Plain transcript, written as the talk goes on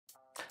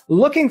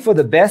Looking for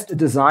the best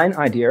design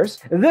ideas?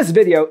 This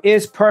video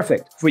is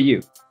perfect for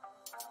you.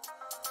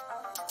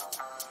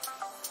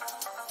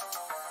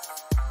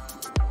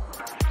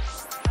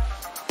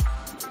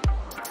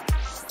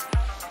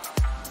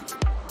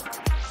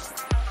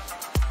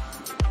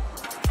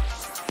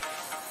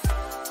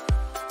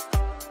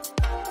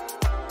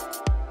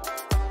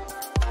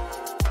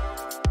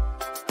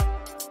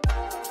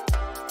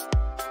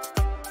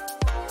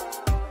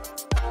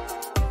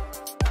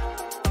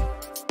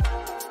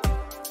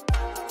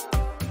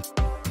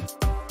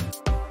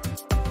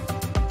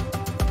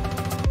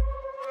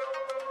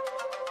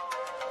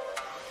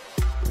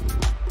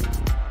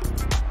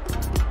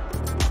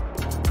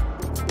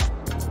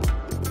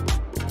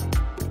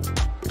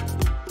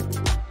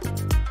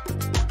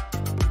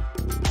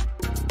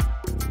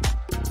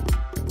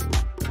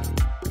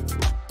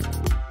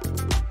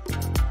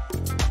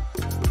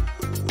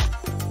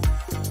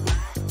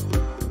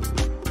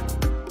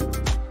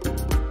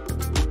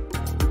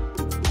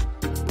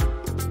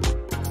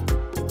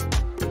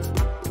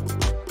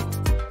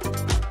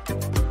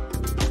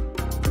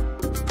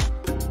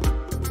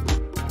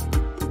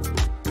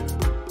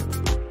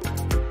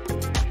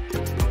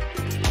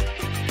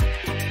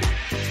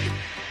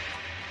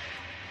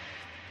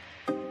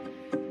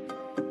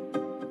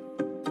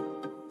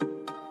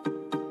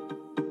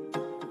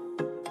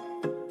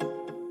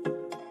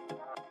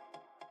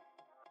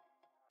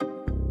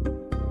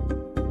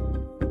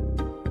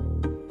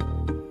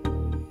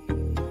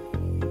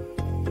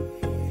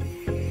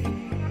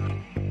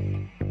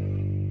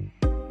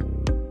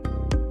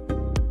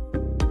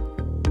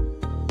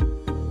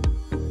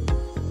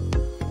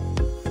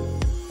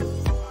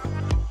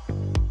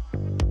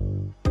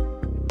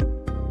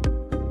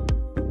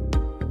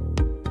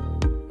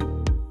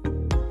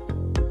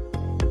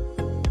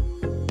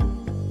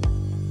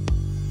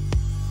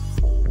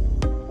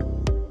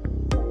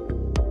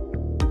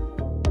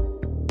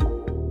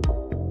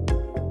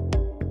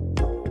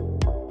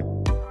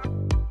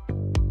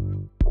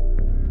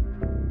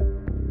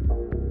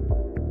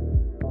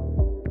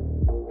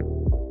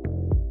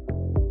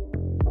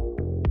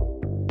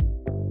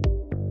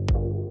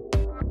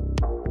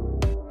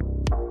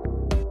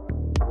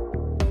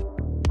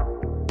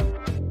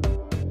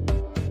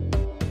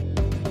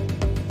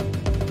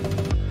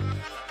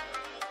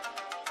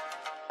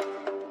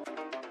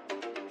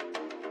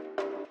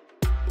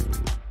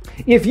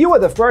 If you are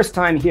the first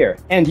time here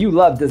and you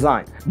love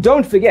design,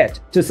 don't forget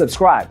to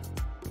subscribe.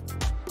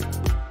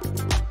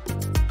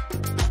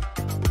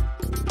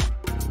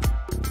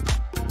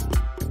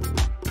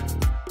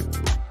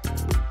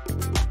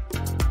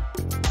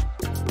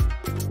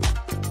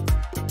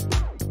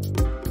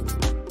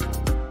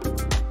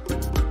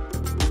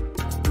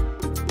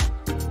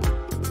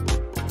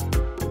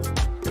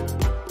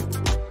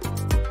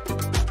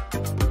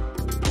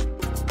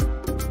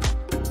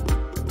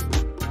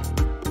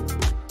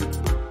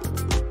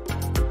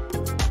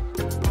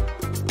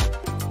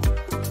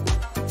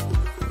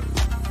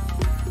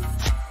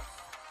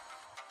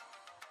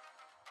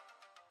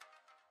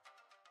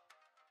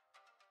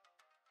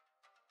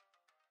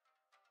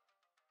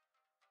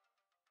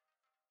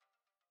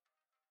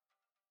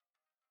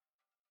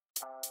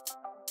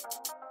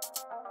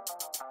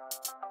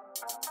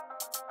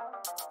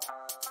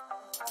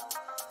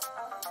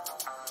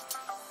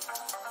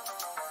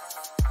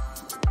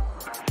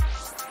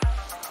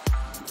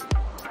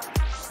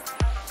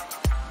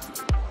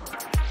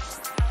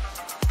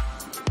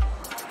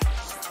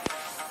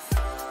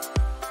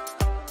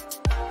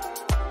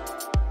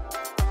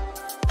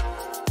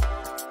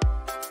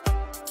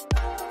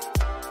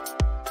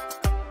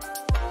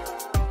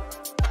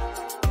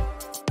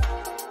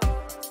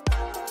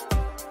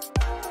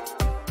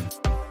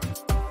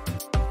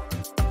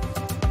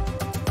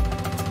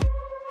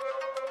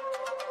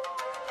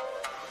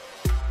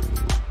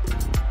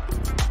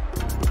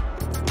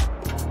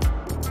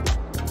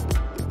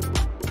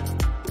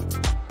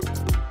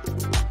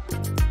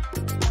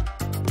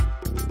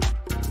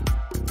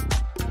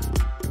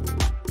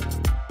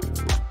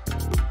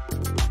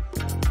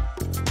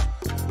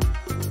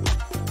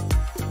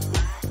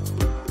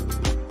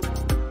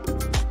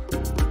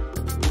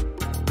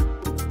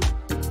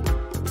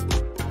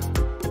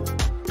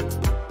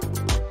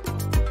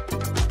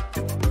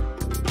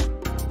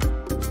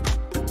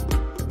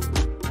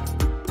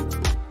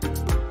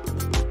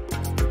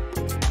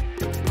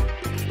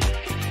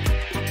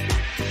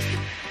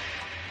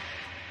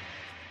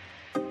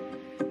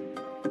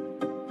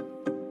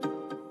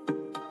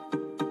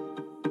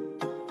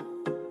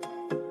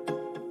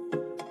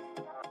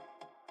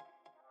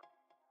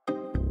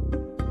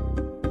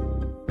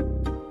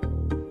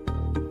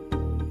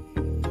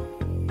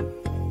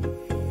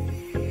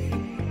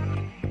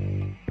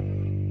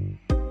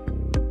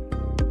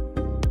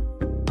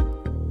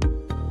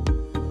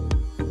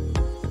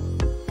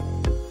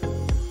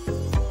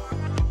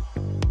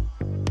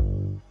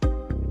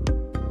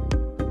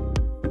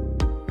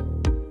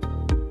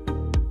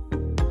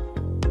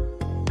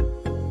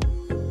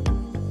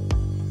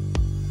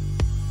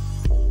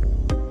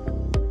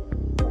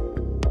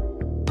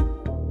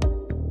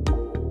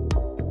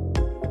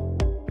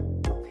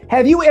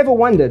 Have you ever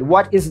wondered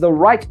what is the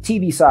right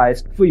TV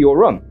size for your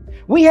room?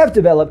 We have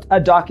developed a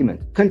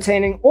document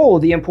containing all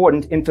the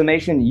important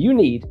information you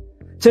need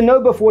to know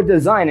before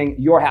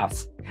designing your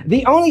house.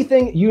 The only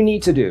thing you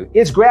need to do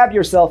is grab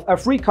yourself a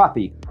free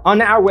copy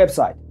on our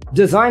website,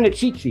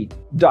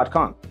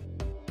 designercheatsheet.com.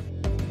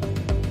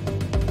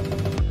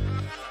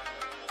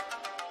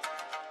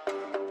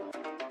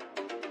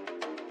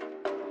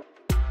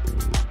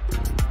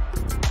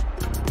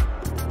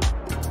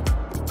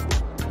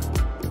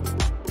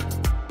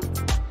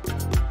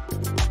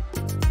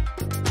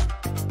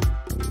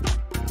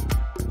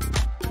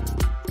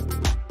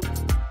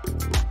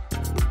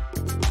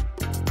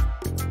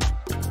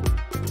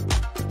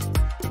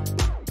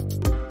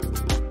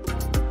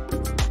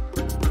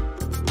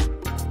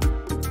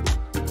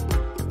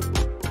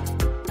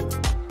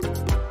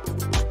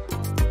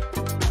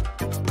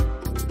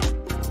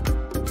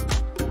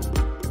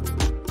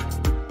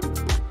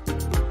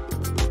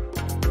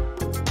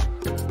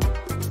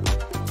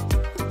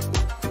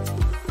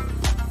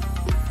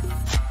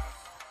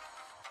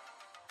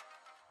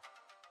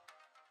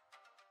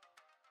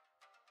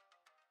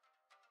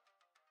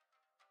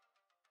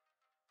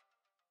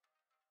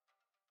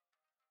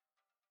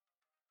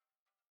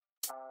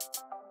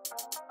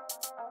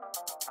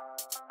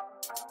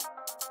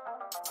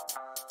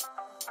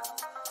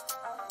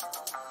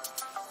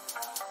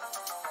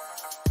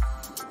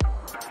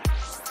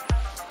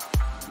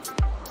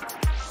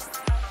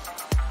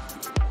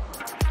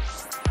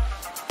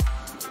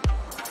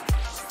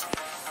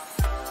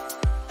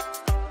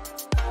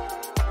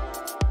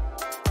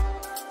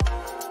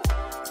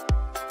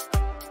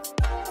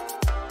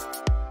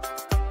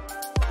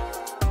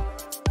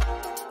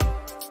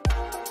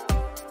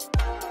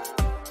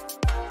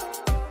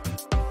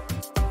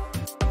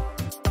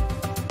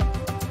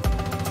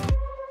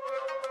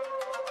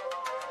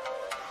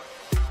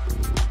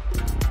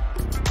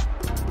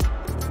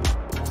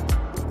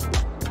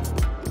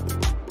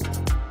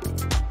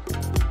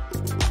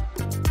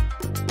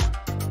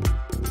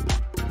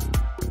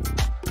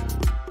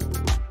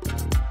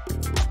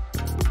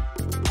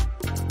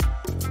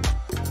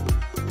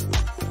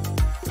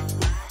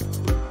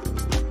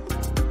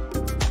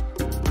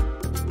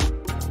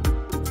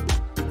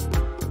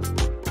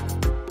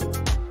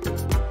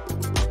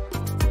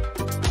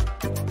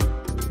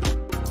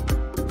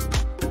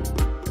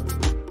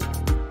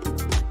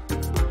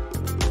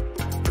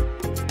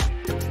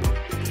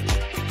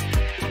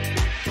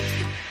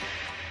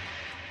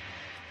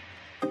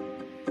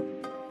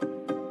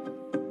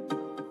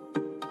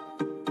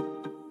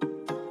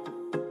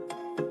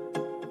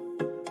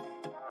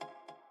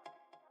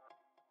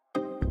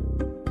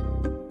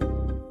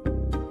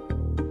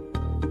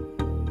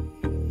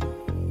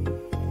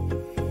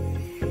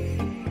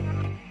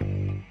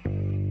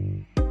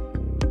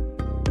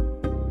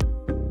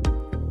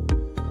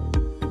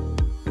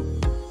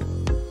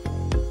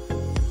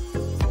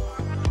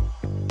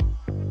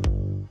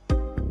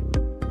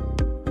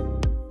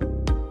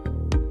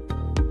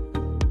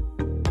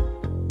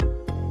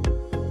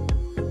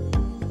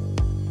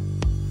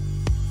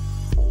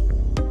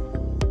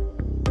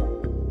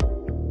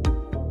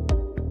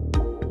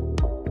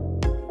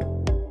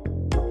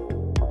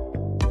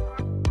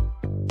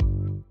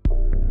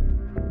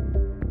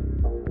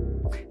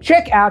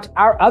 Check out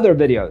our other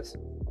videos.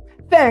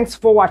 Thanks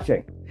for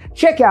watching.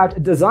 Check out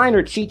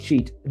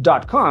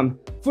designercheatsheet.com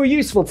for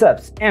useful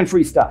tips and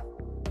free stuff.